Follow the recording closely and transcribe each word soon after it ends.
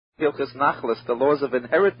Hilchos Nachlas, the laws of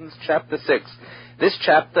inheritance, chapter 6. This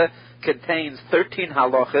chapter contains 13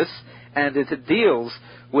 halachas, and it deals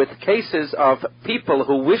with cases of people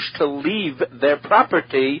who wish to leave their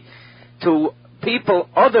property to people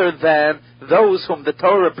other than those whom the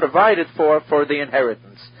Torah provided for the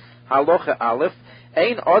inheritance. Halacha Aleph,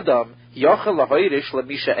 Ein Adam yochel lahoirish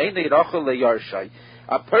lemisha einei rochel leyarshay.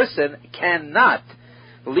 A person cannot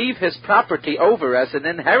leave his property over as an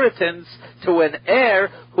inheritance to an heir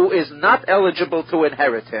who is not eligible to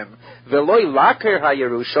inherit him. Veloy laker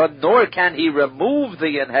hayerusha, nor can he remove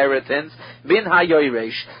the inheritance min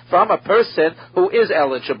hayoresh from a person who is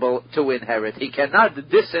eligible to inherit. He cannot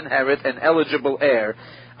disinherit an eligible heir.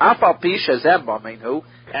 Afal pisha zem,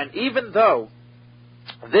 and even though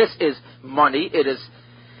this is money, it is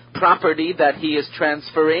property that he is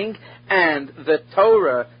transferring, and the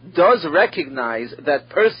Torah does recognize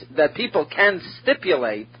that people can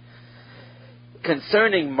stipulate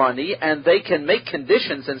concerning money, and they can make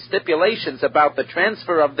conditions and stipulations about the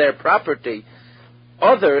transfer of their property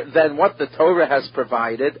other than what the Torah has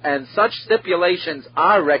provided, and such stipulations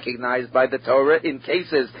are recognized by the Torah in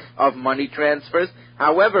cases of money transfers.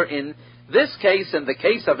 However, in this case, in the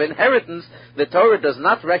case of inheritance, the Torah does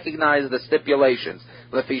not recognize the stipulations.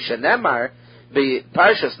 Lefisha Nemar, the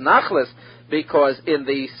Parshas Nachlas, because in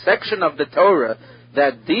the section of the Torah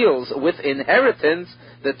that deals with inheritance,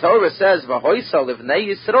 the Torah says, "V'hoisal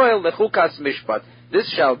livnei Yisrael lechukas mishpat." This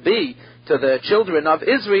shall be to the children of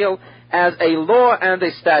Israel as a law and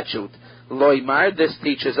a statute. Loimar, this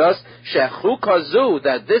teaches us, shechukazu,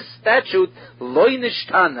 that this statute loy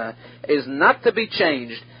nishtana, is not to be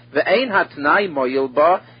changed. Ve'ein hatnai moyil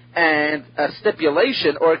ba, and a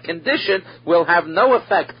stipulation or condition will have no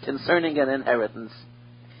effect concerning an inheritance.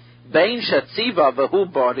 Bein shatziva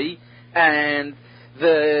v'hu body, and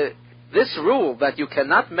this rule that you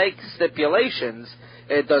cannot make stipulations,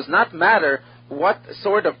 it does not matter what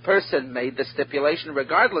sort of person made the stipulation,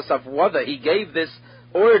 regardless of whether he gave this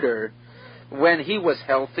order when he was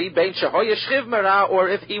healthy, bein shehoya shchiv mera, or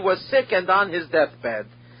if he was sick and on his deathbed.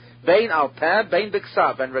 Bein al peh, bein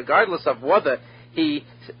b'ksav, and regardless of whether he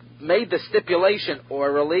made the stipulation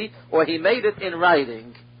orally or he made it in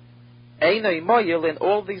writing, einay moyil, in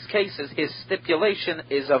all these cases his stipulation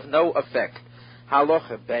is of no effect.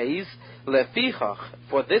 Halacha beis, lefichach,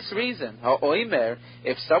 for this reason, ha'oimer,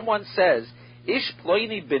 if someone says, ish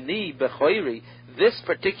ploini b'ni b'choiri, this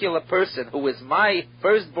particular person who is my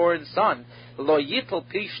firstborn son, lo yitl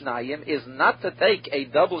pishnayim, is not to take a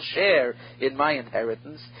double share in my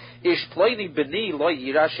inheritance. Ish ploini b'ni lo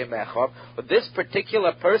yirashim echav, this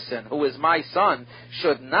particular person who is my son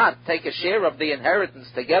should not take a share of the inheritance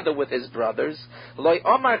together with his brothers. Lo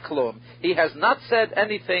omar klum, he has not said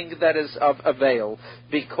anything that is of avail,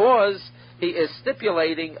 because he is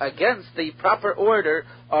stipulating against the proper order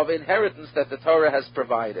of inheritance that the Torah has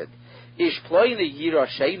provided. Ish ploini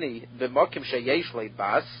yirasheni b'mokim sheyesh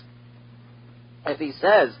leibas, if he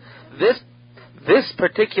says, this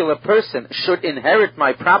particular person should inherit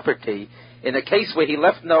my property, in a case where he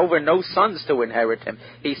left over no sons to inherit him,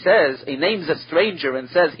 he says, he names a stranger and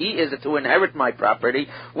says he is to inherit my property,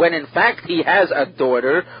 when in fact he has a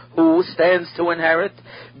daughter who stands to inherit.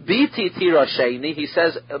 Biti tirasheni, he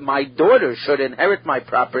says, my daughter should inherit my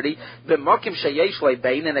property, b'mokim sheyesh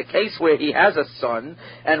lebein, in a case where he has a son,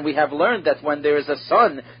 and we have learned that when there is a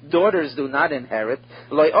son, daughters do not inherit.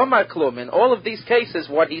 Lo omar klum, in all of these cases,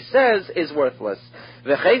 what he says is worthless.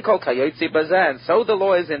 V'chein kol kayotzi bazan, so the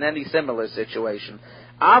law is in any similar situation.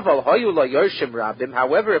 Aval hoyu lo yorshim rabim,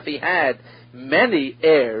 however, if he had many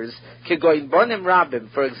heirs, kigoin bonim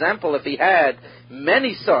rabim, for example, if he had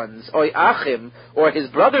many sons, oy achim, or his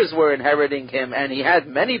brothers were inheriting him, and he had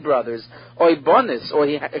many brothers, oy bonis, or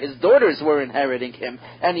his daughters were inheriting him,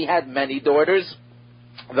 and he had many daughters,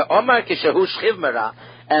 the omar kishahu shchiv mera,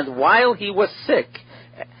 and while he was sick,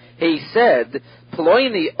 he said,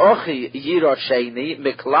 Ploini ochi yirosheni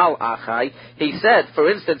miklal achai. He said,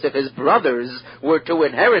 for instance, if his brothers were to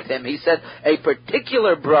inherit him, he said, a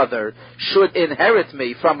particular brother should inherit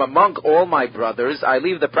me from among all my brothers. I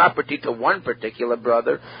leave the property to one particular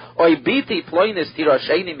brother. Or biti ploinis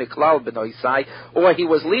tirosheni miklal benoisai. Or he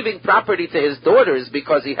was leaving property to his daughters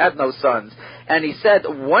because he had no sons. And he said,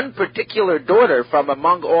 one particular daughter from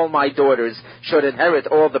among all my daughters should inherit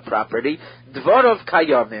all the property. Dvorov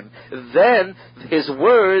kayomim. Then his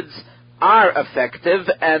words are effective,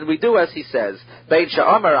 and we do as he says. Bein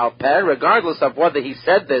she'amar al peh, regardless of whether he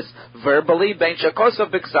said this verbally, bein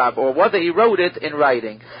she'kosav b'ksav, or whether he wrote it in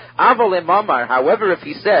writing. Aval im amar, however, if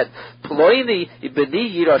he said, Ploini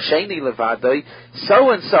b'ni yirosheni levadoi,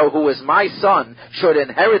 so-and-so who is my son should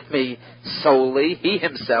inherit me solely, he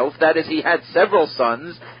himself, that is, he had several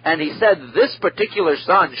sons, and he said, this particular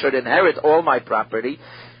son should inherit all my property.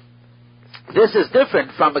 This is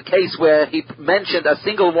different from a case where he mentioned a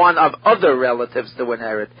single one of other relatives to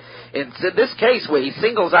inherit. In this case, where he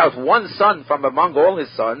singles out one son from among all his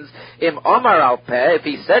sons, im omar al peh, if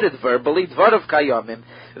he said it verbally, dvarav kayomim,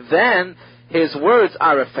 then his words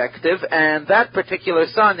are effective, and that particular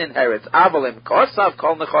son inherits. Avolim kosav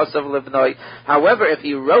kol nechosav livnoi. However, if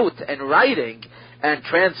he wrote in writing and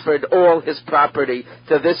transferred all his property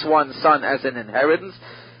to this one son as an inheritance,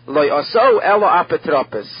 lo oso elo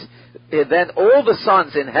apetropos, then all the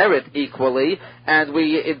sons inherit equally, and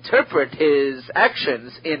we interpret his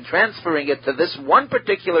actions in transferring it to this one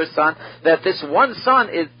particular son, that this one son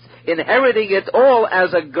is inheriting it all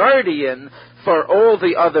as a guardian for all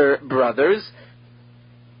the other brothers,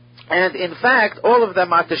 and in fact, all of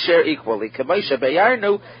them are to share equally.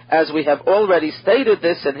 As we have already stated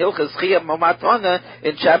this in Hilchas Chiyam Momatona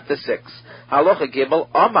in chapter 6. Halacha Gimel,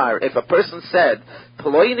 Omar, if a person said,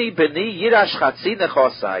 Ploini b'ni yirash chatzi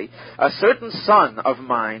nechosai, a certain son of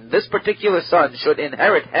mine, this particular son should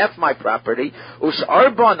inherit half my property,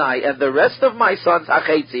 ush'ar bonai, and the rest of my sons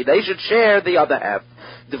hachetzi, they should share the other half.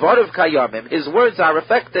 Dvarav kayamim, his words are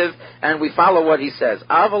effective, and we follow what he says.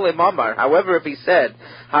 Aval imamar, however, if he said,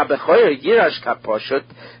 habechoyer yirash kaposhut,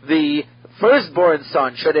 the firstborn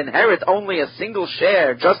son should inherit only a single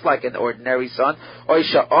share, just like an ordinary son,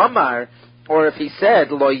 oisha omar, or if he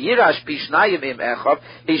said, lo yirash pishnayim im echov,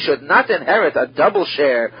 he should not inherit a double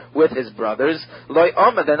share with his brothers. Lo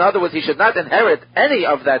omar, in other words, he should not inherit any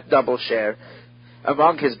of that double share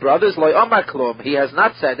among his brothers. Lo omar klum, he has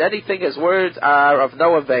not said anything, his words are of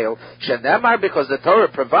no avail. Shenemar, because the Torah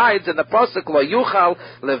provides in the pasuk, lo yuchal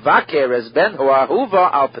levaker es ben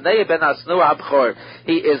huahuva al pnei ben asnu abchor.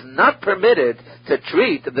 He is not permitted to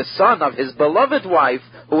treat the son of his beloved wife,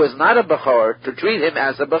 who is not a bechor, to treat him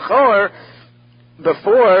as a bechor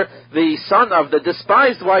before the son of the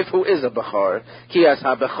despised wife who is a bechor. Ki as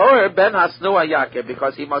ha-bechor ben hasnua yaker,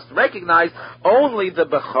 because he must recognize only the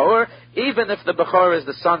bechor, even if the bechor is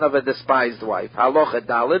the son of a despised wife. Halacha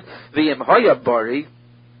daled, v'im hoya bori,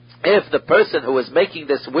 if the person who is making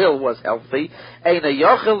this will was healthy, eina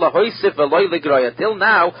yochel lahoisif v'loy ligroya. Till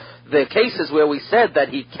now, the cases where we said that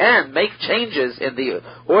he can make changes in the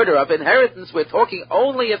order of inheritance, we're talking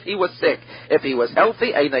only if he was sick. If he was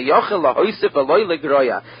healthy, eina yochel lahoisif v'loy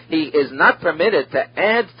ligroya, he is not permitted to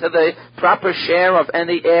add to the proper share of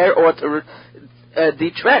any heir or to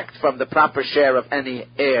detract from the proper share of any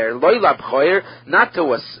heir. Loila b'choyer, not to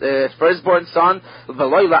a firstborn son,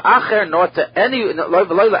 v'loila acher, nor to any,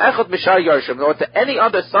 v'loila echot mishar yorshim, nor to any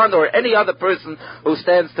other son or any other person who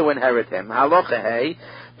stands to inherit him. Halacha hey,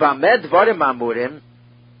 v'amed dvarim amurim.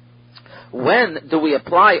 When do we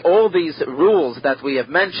apply all these rules that we have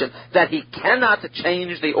mentioned, that he cannot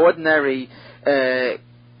change the ordinary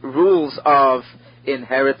rules of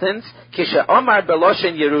inheritance? Kisha Omar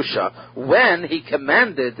Beloshen Yerusha, when he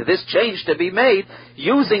commanded this change to be made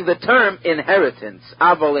using the term inheritance.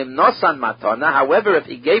 Avolim Nosan Matana, however, if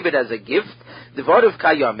he gave it as a gift, Dvoruv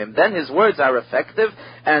Kayomim, then his words are effective,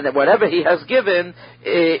 and whatever he has given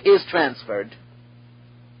is transferred.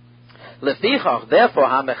 Lefichach, therefore,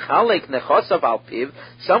 HaMechalek Nechosav Alpiv,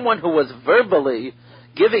 someone who was verbally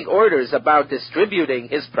giving orders about distributing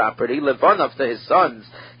his property, Levonov to his sons,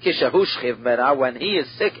 Kishahu Shchiv Mera, when he is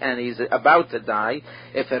sick and he's about to die,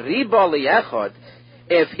 if a Ribo Liechod,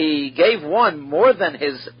 if he gave one more than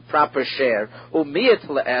his proper share, Umiyat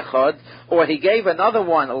Leechod, or he gave another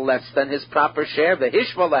one less than his proper share, the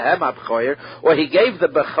Hishva Lahem Abchoyer, or he gave the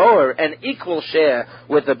Bechor an equal share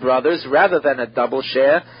with the brothers rather than a double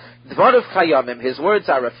share, Dvarav Chayamim, his words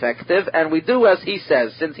are effective, and we do as he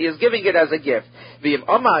says, since he is giving it as a gift. V'im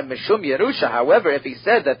Omar Mishum Yerusha, however, if he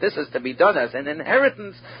said that this is to be done as an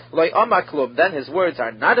inheritance, Loi Omar Klum, then his words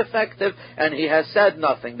are not effective, and he has said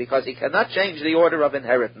nothing, because he cannot change the order of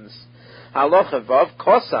inheritance. Halacha Vav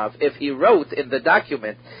Kosav, if he wrote in the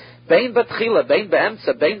document, Bein Batchila, Bein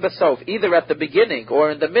Be'emtza, Bein Basof, either at the beginning,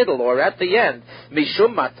 or in the middle, or at the end,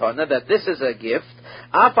 Mishum Matana, that this is a gift,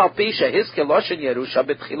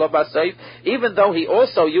 even though he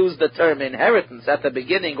also used the term inheritance at the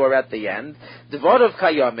beginning or at the end, Dvorov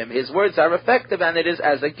Kayamim, his words are effective, and it is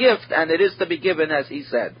as a gift, and it is to be given as he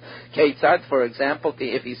said. Ketzad, for example,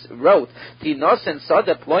 if he wrote, Tinos and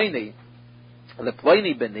Sada Ploini,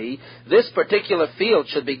 Leploini beni, this particular field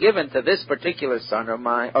should be given to this particular son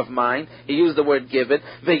of mine. He used the word given.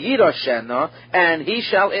 Veyiroshena, and he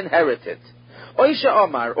shall inherit it. Oisha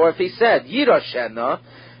Omar, or if he said Yiroshena,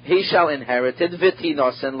 he shall inherit it.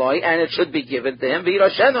 Vitinosen loy, and it should be given to him.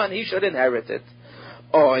 Viroshena, and he should inherit it.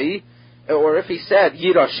 Oi, or if he said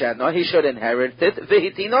Yiroshena, he should inherit it.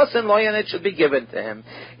 Vihitinosen loy, and it should be given to him.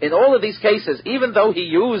 In all of these cases, even though he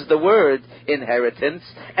used the word inheritance,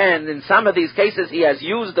 and in some of these cases he has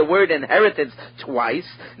used the word inheritance twice,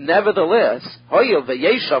 nevertheless, Hoyel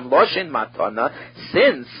v'yesham loshin matana,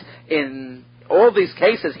 since in all these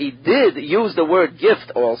cases he did use the word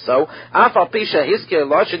gift also,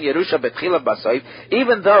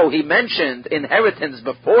 even though he mentioned inheritance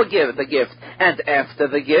before the gift and after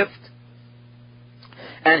the gift,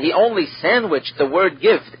 and he only sandwiched the word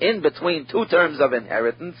gift in between two terms of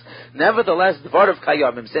inheritance, nevertheless, Dvarav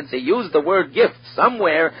Kayamim, since he used the word gift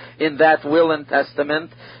somewhere in that will and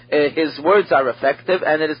testament, his words are effective,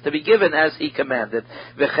 and it is to be given as he commanded.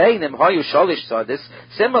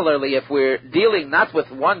 Similarly, if we're dealing not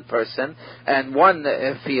with one person and one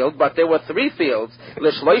field, but there were three fields,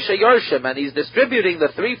 and he's distributing the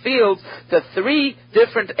three fields to three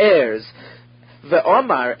different heirs.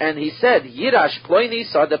 Omar, and he said, Yirash ploini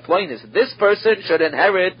sada ploinis. This person should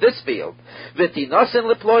inherit this field.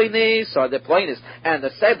 Vitinosin leploini sada ploinis. And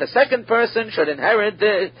the second person should inherit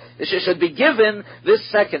should be given this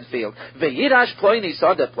second field. V'yirash ploini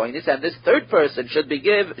sada ploinis. And this third person should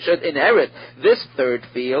inherit this third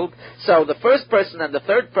field. So the first person and the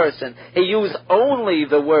third person, he used only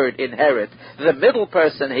the word inherit. The middle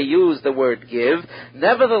person, he used the word give.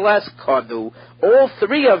 Nevertheless, kanu, all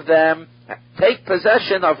three of them take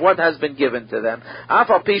possession of what has been given to them. And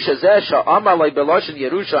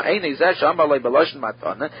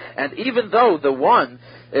even though the one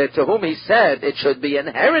to whom he said it should be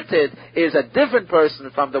inherited is a different person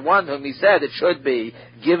from the one whom he said it should be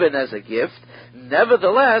given as a gift,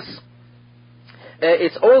 nevertheless,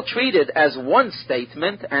 it's all treated as one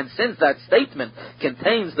statement, and since that statement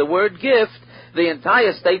contains the word gift, the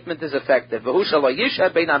entire statement is effective.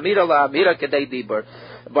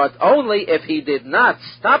 But only if he did not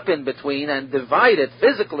stop in between and divide it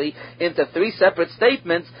physically into three separate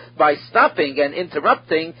statements by stopping and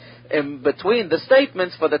interrupting in between the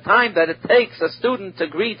statements for the time that it takes a student to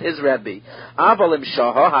greet his Rebbe.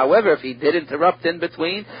 However, if he did interrupt in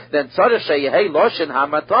between, then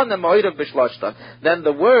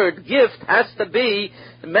the word gift has to be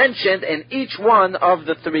mentioned in each one of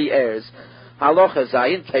the three heirs. Halacha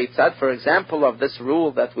Zayin Keitzad, for example, of this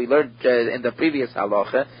rule that we learned in the previous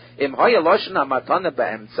halacha,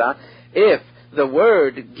 if the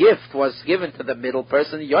word gift was given to the middle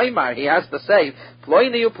person, Yoimar, he has to say,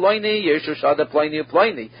 Ploini uploini, Yeshushada ploini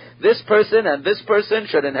uploini. This person and this person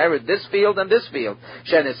should inherit this field and this field.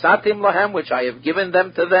 Shenisatim lahem, which I have given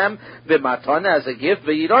them to them, b'matana as a gift,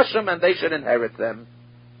 v'yiroshim, and they should inherit them.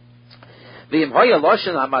 Or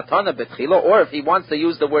if he wants to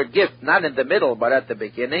use the word gift, not in the middle, but at the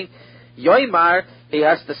beginning, Yoimar, he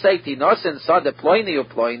has to say, Tinosin sada ploini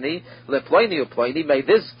uploini, leploini uploini, may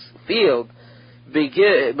this field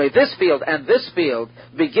and this field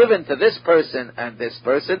be given to this person and this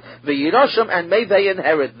person, v'yiroshim, and may they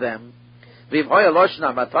inherit them.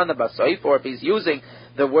 Or if he's using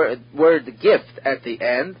the word gift at the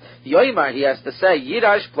end, Yoimar, he has to say,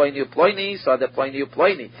 Yirash ploini ploini, sada ploini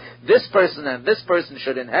ploini. This person and this person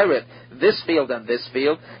should inherit this field and this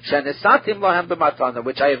field, shenesatim lahem b'matana,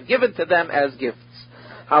 which I have given to them as gifts.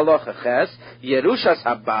 Halacha ches, Yerushas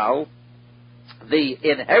habal, the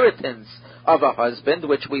inheritance of a husband,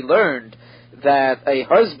 which we learned that a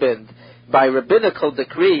husband, by rabbinical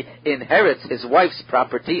decree, inherits his wife's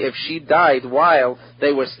property if she died while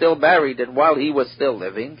they were still married and while he was still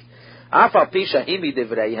living.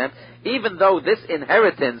 Even though this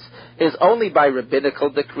inheritance is only by rabbinical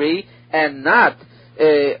decree and not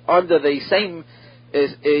under the same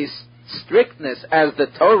strictness as the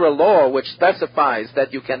Torah law, which specifies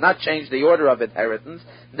that you cannot change the order of inheritance,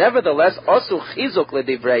 nevertheless, also chizuk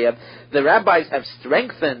l'divreyim, the rabbis have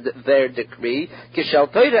strengthened their decree, kishel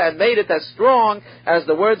Torah, and made it as strong as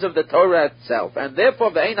the words of the Torah itself, and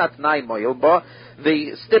therefore ve'enat nai moil ba,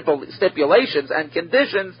 the stipulations and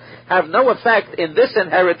conditions have no effect in this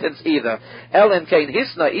inheritance either. Elen kein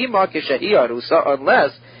hisna ima kishahi arusa,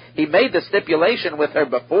 unless he made the stipulation with her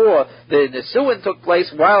before the nisuin took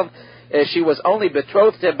place, while she was only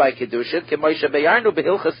betrothed to him by Kiddushin,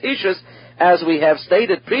 as we have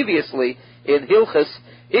stated previously in Hilchas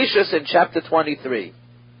Ishus in chapter 23.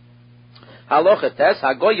 A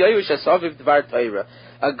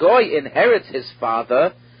goy inherits his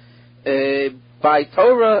father by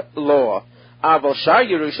Torah law. Aval shar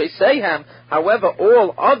Yerusha Sehem, however,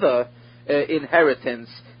 all other inheritance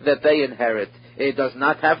that they inherit, it does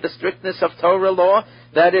not have the strictness of Torah law.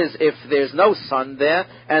 That is, if there's no son there,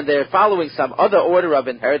 and they're following some other order of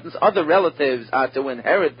inheritance, other relatives are to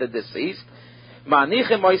inherit the deceased.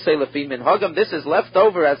 This is left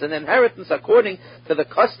over as an inheritance according to the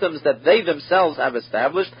customs that they themselves have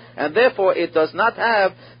established, and therefore it does not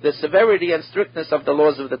have the severity and strictness of the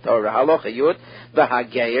laws of the Torah. Halacha Yud,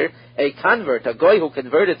 v'hageir, a convert, a goy who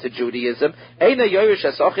converted to Judaism, eina yoresh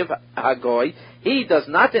esochiv hagoy, he does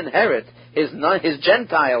not inherit his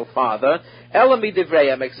Gentile father, elami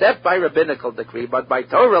divrayim, except by rabbinical decree, but by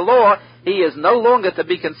Torah law, he is no longer to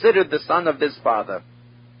be considered the son of this father.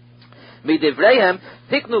 By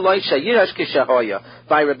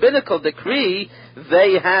rabbinical decree,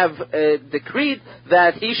 they have decreed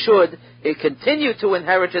that he should continue to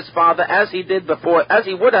inherit his father as he did before, as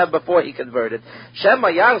he would have before he converted.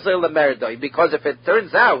 Because if it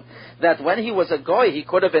turns out that when he was a goy he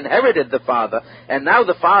could have inherited the father, and now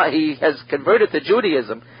he has converted to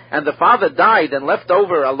Judaism, and the father died and left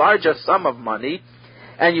over a larger sum of money,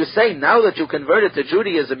 and you say now that you converted to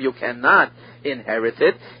Judaism you cannot inherit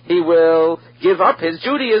it, he will give up his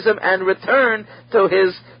Judaism and return to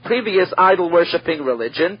his previous idol-worshipping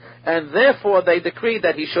religion, and therefore they decree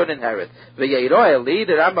that he should inherit. The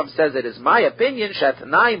Rambam says, it is my opinion, that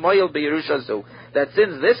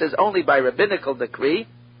since this is only by rabbinical decree,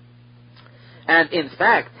 and in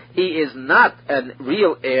fact he is not a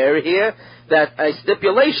real heir here, that a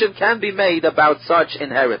stipulation can be made about such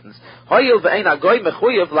inheritance.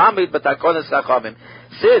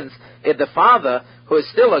 Since if the father, who is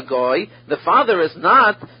still a goy, the father is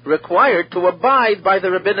not required to abide by the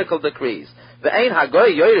rabbinical decrees. If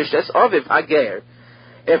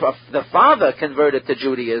the father converted to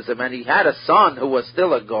Judaism and he had a son who was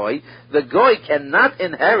still a goy, the goy cannot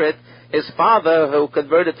inherit his father who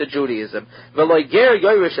converted to Judaism. Nor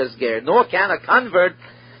can a convert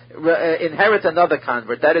inherit another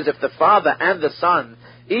convert. That is, if the father and the son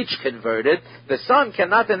each converted, the son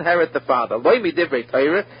cannot inherit the father.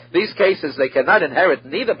 These cases they cannot inherit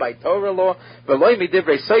neither by Torah law,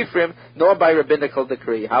 nor by rabbinical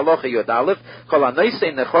decree.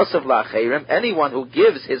 Anyone who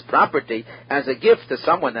gives his property as a gift to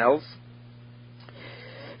someone else,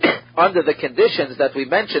 under the conditions that we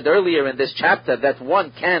mentioned earlier in this chapter, that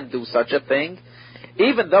one can do such a thing,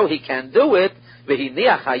 even though he can do it,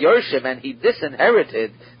 and he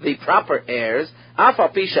disinherited the proper heirs,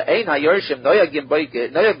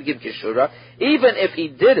 even if he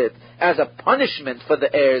did it as a punishment for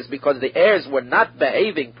the heirs because the heirs were not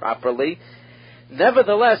behaving properly,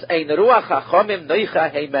 nevertheless,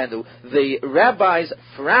 the rabbis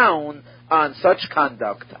frown on such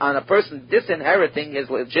conduct, on a person disinheriting his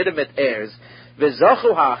legitimate heirs.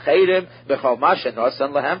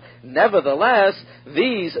 Nevertheless,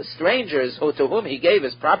 these strangers to whom he gave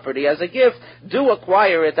his property as a gift do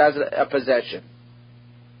acquire it as a possession.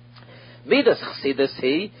 Midas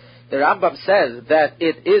chassidus the Rambam says that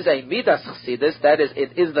it is a midas chassidus, that is,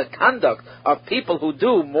 it is the conduct of people who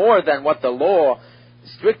do more than what the law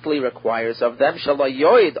strictly requires of them.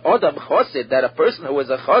 Shalayoid odam chosid, that a person who is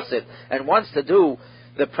a chosid and wants to do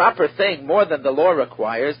the proper thing more than the law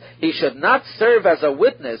requires, he should not serve as a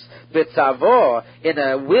witness b'tzavo in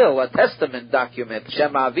a will, a testament document,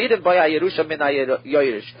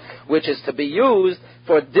 which is to be used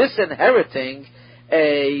for disinheriting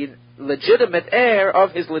a legitimate heir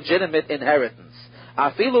of his legitimate inheritance.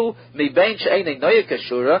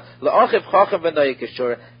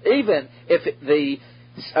 Even if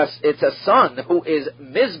it's a son who is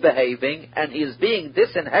misbehaving and he is being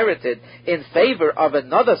disinherited in favor of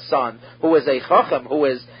another son who is a chacham, who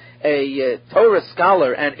is a Torah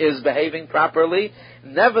scholar and is behaving properly,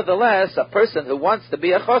 nevertheless, a person who wants to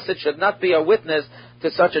be a chassid should not be a witness to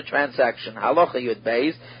such a transaction. Halacha Yud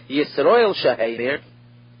Beis, Yisrael Shahemir,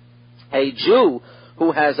 a Jew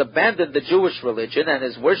who has abandoned the Jewish religion and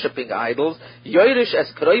is worshipping idols, Yoirish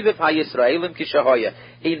es kroiviv ha-Yisraelim kishahoya.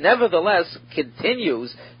 He nevertheless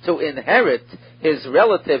continues to inherit his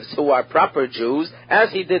relatives who are proper Jews,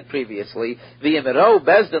 as he did previously.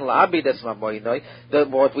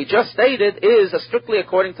 What we just stated is strictly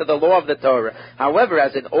according to the law of the Torah. However,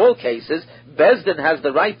 as in all cases, Bezdin has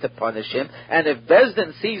the right to punish him, and if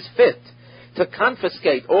Bezdin sees fit to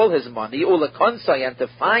confiscate all his money, ulekonsai, and to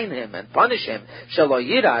fine him and punish him, shelo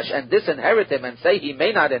yirash, and disinherit him and say he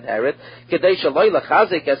may not inherit, kedei shelo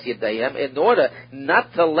lechazik es yedayim, in order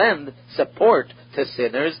not to lend support to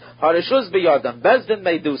sinners, harishuz biyadam, Bezdin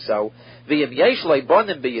may do so. V'im yesh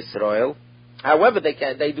leibonim b'Yisrael. However,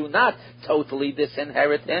 they do not totally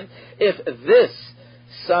disinherit him. If this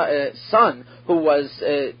son who was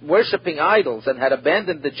worshipping idols and had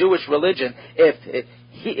abandoned the Jewish religion,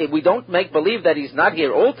 if we don't make believe that he's not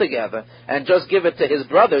here altogether and just give it to his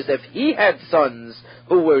brothers, if he had sons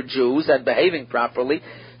who were Jews and behaving properly,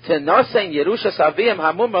 then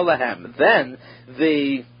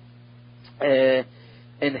the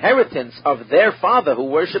inheritance of their father who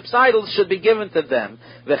worships idols should be given to them.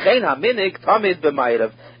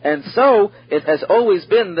 And so it has always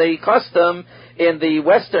been the custom in the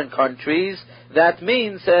Western countries. That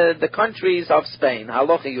means the countries of Spain.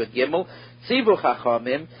 Halacha Yud Gimel, Tzivu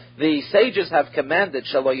Chachamim, the sages have commanded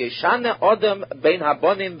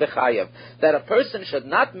that a person should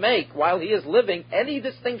not make, while he is living, any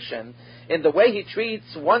distinction in the way he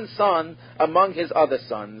treats one son among his other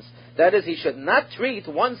sons. That is, he should not treat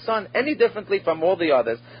one son any differently from all the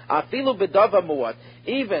others. Afilu b'dava muad.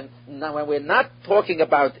 Even now, when we're not talking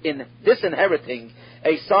about disinheriting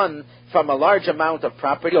a son from a large amount of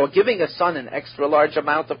property, or giving a son an extra large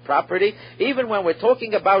amount of property, even when we're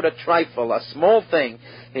talking about a trifle, a small thing,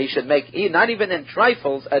 he should make, not even in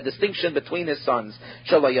trifles, a distinction between his sons,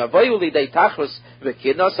 so that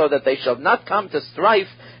they shall not come to strife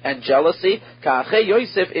and jealousy,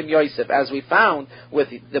 as we found with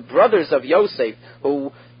the brothers of Yosef,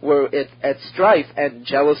 who were at strife and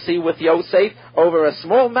jealousy with Yosef over a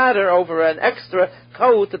small matter, over an extra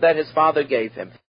coat that his father gave him.